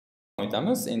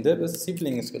O'tamiz. Endi biz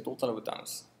siblingsga to'xtalib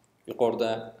o'tamiz.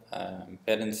 Yuqorida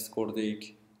parents ko'rdik,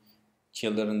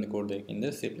 childrenni ko'rdik. Endi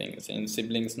siblings. Endi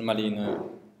siblings nimaligini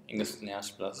ingliz tilini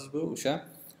yaxshi bilasiz. Bu o'sha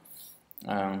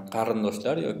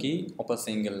qarindoshlar yoki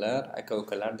opa-singillar,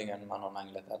 aka-ukalar degan ma'noni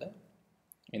anglatadi.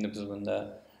 Endi biz bunda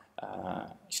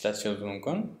ishlatishimiz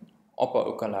mumkin.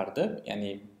 Opa-ukalar deb,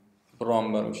 ya'ni biron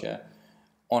bir o'sha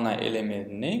ona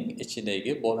elementning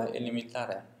ichidagi bola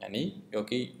elementlari, ya'ni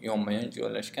yoki yonma-yon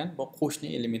joylashgan bu qo'shni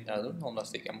elementlar deb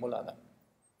nomlasak ham bo'ladi.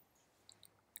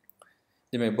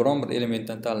 Demak, biron bir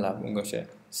elementdan tanlab unga o'sha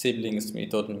siblings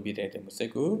metodini berayotgan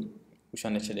bo'lsak, u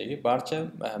o'shaning ichidagi barcha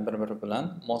bir-biri bilan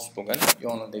mos bo'lgan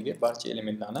yonidagi barcha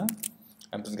elementlarni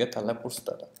bizga tanlab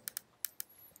ko'rsatadi.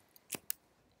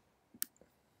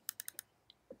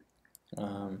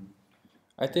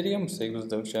 Aytadigan bo'lsak,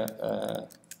 bizda o'sha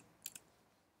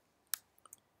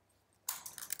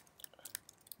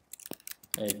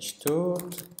H2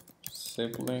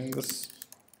 siblings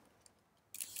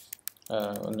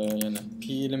yana P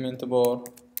elementi bor.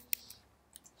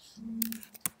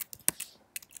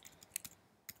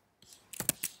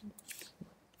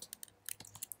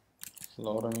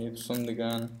 Lorim Epson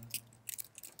degan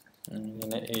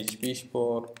yana H5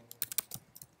 bor.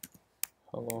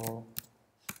 Hello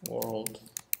world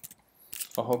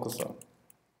va hokazo.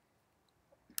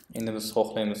 Endi biz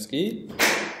xohlaymizki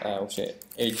o'sha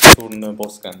H turnni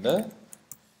bosganda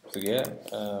bizga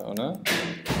uni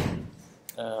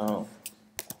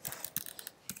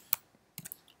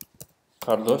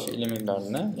qardosh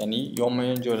elementlarini, ya'ni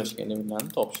yonma-yon joylashgan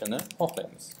elementlarni topishini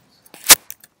xohlaymiz.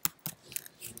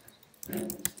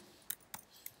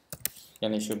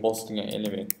 Ya'ni shu bosilgan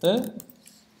elementni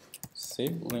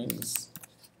siblings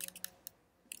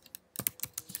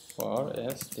for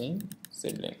asting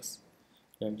siblings.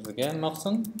 Bizga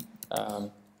maqsad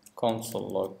console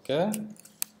logga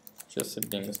shu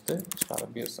siblingsni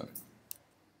chiqarib bersin.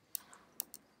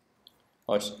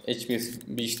 Xo'sh,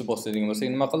 H5 bosadigan bo'lsak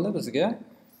nima qildi? Bizga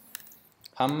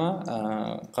hamma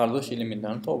qardosh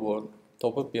elementlarni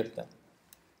topib berdi.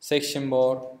 Section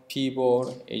bor, P bor,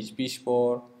 H5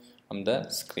 bor, hamda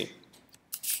script.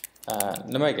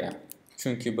 Nimaga?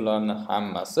 Chunki bularning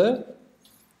hammasi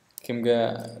kimga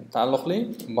taalluqli?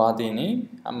 Bodyning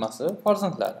hammasi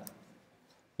farzandlari.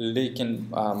 Lekin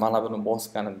mana buni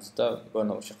bosganimizda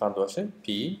buni o'sha qardoshi P,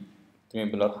 demak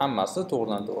bular hammasi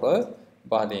to'g'ridan-to'g'ri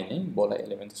bodyning bola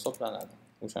elementi hisoblanadi.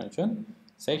 O'shaning uchun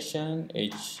section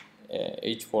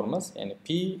H formasi, ya'ni P,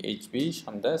 H5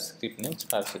 hamda scriptni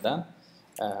chiqarishidan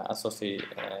asosiy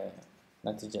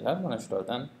natijalar mana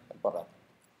shulardan iborat.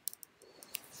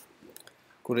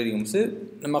 Ko'radigan bo'lsak,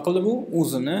 nima qildi bu?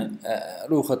 O'zini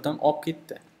ro'yxatdan olib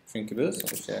ketdi. Chunki biz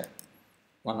o'sha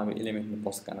mana bu elementni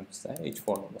bosganimizda, H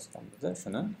formni bosganimizda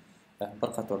shuni bir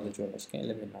qatorda joylashgan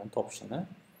elementlarni topishini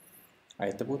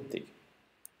aytib o'tdik.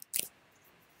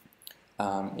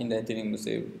 Endi aytadigan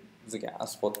bo'lsak, bizga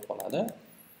asbot qoladi.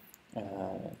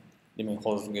 Demak,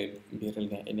 hozirga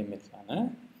berilgan elementlarni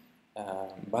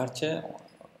barcha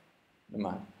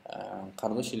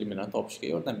qardosh elementlarni topishga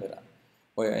yordam beradi.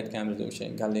 Boya aytganimizda o'sha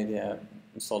galeriya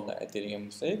misolda aytadigan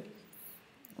bo'lsak,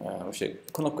 o'sha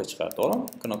knopka chiqadi, to'g'rimi?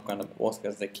 Knopkani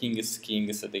bosganingizda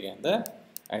keyingisi deganda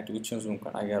aytib o'tishimiz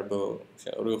mumkin. Agar bu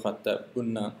o'sha ro'yxatda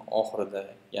bundan oxirida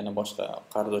yana boshqa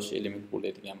qardosh element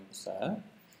bo'ladigan bo'lsa,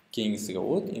 keyingisiga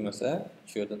o't, emasa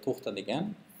shu yerda to'xta degan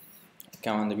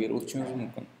komanda berib o'tishimiz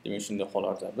mumkin. Demak, shunday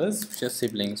holatda biz o'sha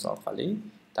siblings orqali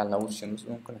tanlab o'tishimiz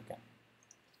mumkin ekan.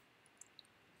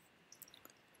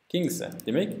 Keyingisi,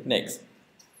 demak, next.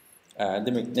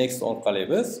 Demak, next orqali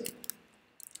biz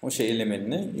o'sha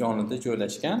elementni yonida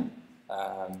joylashgan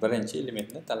birinchi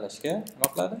elementni tanlashga nima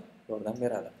qiladi? Yordam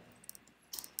beradi.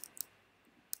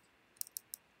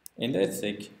 Endi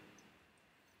aytsak,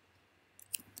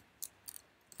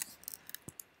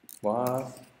 var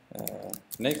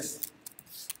next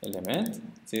element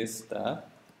is the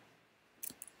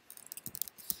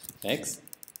next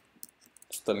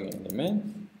tutilgan element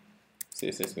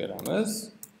css beramiz.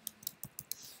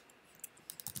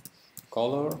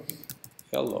 Color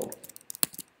hello.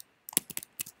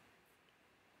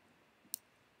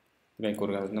 Demak,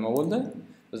 ko'rganimiz nima bo'ldi?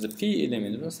 Bizda P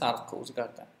elementini sariqqa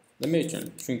o'zgardi. Nima uchun?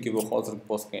 Chunki bu hozirgi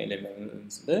bosgan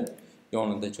elementimizda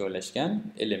yonida joylashgan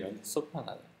element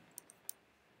hisoblanadi.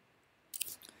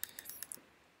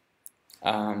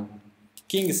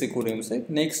 Keyingisi ko'ramiz,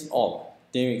 next all.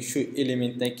 Demak, shu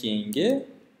elementdan keyingi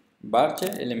barcha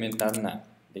elementlarni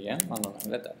degan ma'noni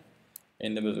anglatadi.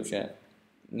 Endi biz o'sha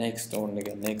next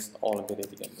o'rniga next all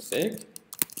beradigan bo'lsak,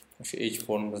 o'sha H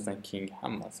formimizdan keyingi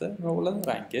hammasi nima bo'ladi?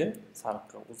 Rangi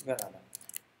sariqqa o'zgaradi.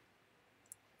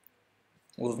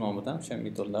 o'z nomidan o'sha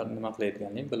metodlar nima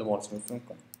qilayotganligini bilib olishimiz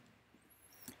mumkin.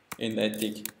 Endi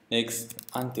aytdik, next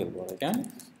until bor ekan.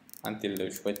 Untilni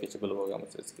shu paytgacha bilib olgan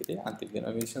bo'lsangiz kerak. Untilga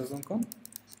nima berishingiz mumkin?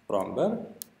 From bir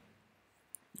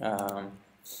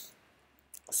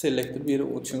selector berib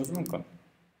o'tishimiz mumkin.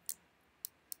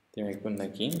 Demak, bundan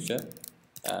keyin o'sha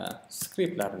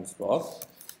skriptlarimiz bor.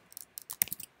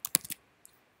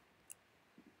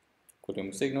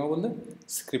 Ko'ryapsizlar nima bo'ldi?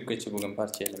 Skriptgacha bo'lgan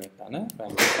barcha elementlarni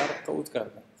rangi sariqqa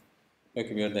o'zgardi.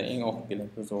 Yoki bu yerda eng oxirgi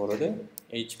element o'zgardi,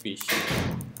 HP.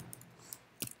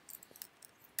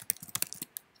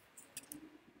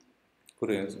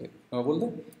 Ko'ryapsizlar nima bo'ldi?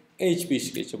 HP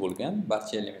gacha bo'lgan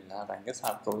barcha elementlarning rangi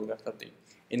sariqqa o'zgartirdi.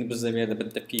 Endi bizda bu yerda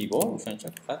bitta P bor, o'shuning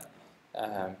uchun faqat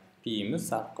P imiz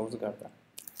sariqqa o'zgardi.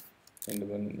 Endi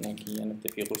bundan keyin yana bitta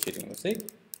P qo'shadigan bo'lsak,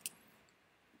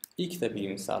 ikkita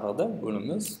P'imiz sariqda,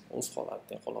 bunimiz o'z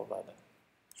holatida qolaveradi.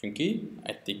 Chunki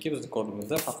aytdikki, biz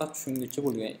kodimizda faqat shungacha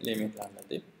bo'lgan elementlarni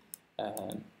deb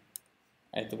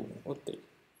aytib o'tdik.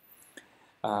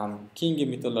 Keyingi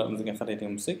metodlarimizga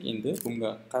qaraydigan bo'lsak, endi bunga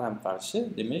qaram-qarshi,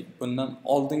 demak, bundan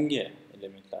oldingi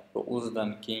elementlar, bu o'zidan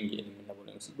keyingi elementlar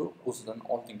bo'lamiz, bu o'zidan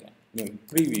oldingi. Demak,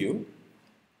 previous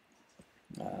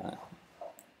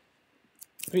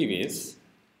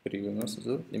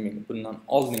demak, bundan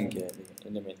oldingi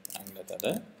elementni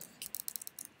anglatadi.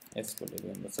 S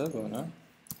bo'ladigan bo'lsa, buni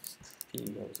P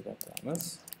ga o'zgartiramiz.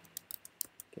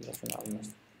 Keyin shuni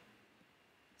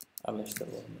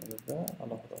almashtirib olmamizda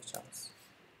alohida ochamiz.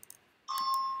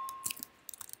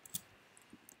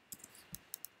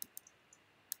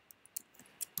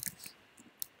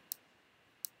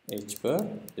 H1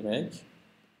 demak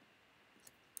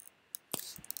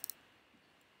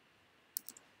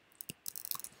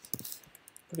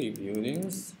preview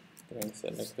deymiz. Demak,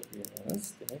 selector deymiz.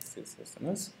 Demak,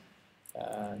 CSSimiz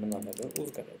nimadir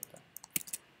o'zgaradi.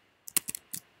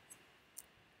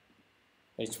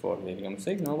 H4 deydigan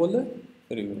bo'lsak, nima bo'ldi?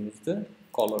 Preview'imizda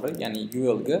color, ya'ni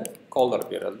UL ga color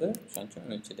berildi. Shuning uchun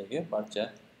uning ichidagi barcha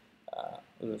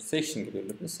section ga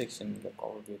berildi. Section ga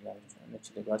color berilgan uchun uning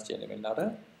ichidagi barcha elementlari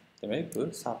demak, bu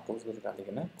sariqqa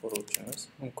o'zgarganligini ko'rishimiz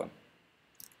mumkin.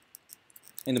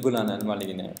 Endi bularning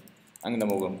nimaligini anglab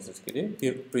olganimiz kerak.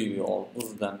 Preview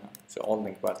o'zidan o'sha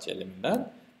oldingi barcha elementlar,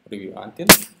 preview until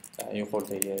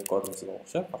yuqoridagi kodimizga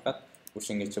o'xshab, faqat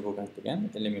o'shangacha bo'lgan degan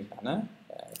elementlarni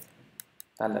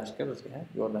tanlashga bizga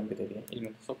yordam beradigan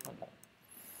element hisoblanadi.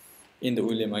 Endi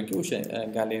o'ylaymanki, o'sha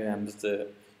galereyamizni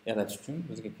yaratish uchun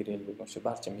bizga kerak bo'lgan o'sha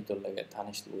barcha metodlarga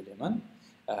tanish deb o'ylayman.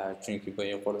 Chunki bu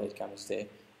yuqorida aytganimizdek,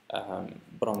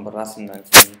 biron bir rasmdan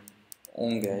keyin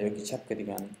o'ngga yoki chapga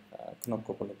degan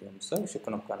knopka bo'ladigan bo'lsa, o'sha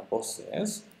knopkani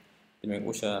bossangiz, demak,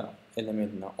 o'sha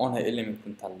elementni, ona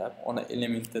elementini tanlab, ona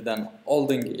elementidan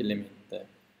oldingi elementni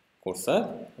ko'rsat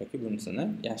yoki bunisini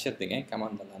yashir degan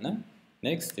komandalarni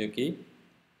next yoki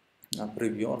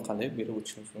preview orqali berib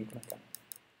o'tishimiz mumkin ekan.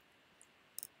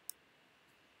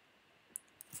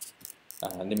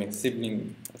 Demak,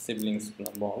 siblings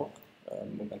bilan bog'liq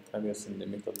bo'lgan traversing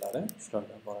metodlari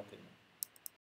shulardan iborat edi.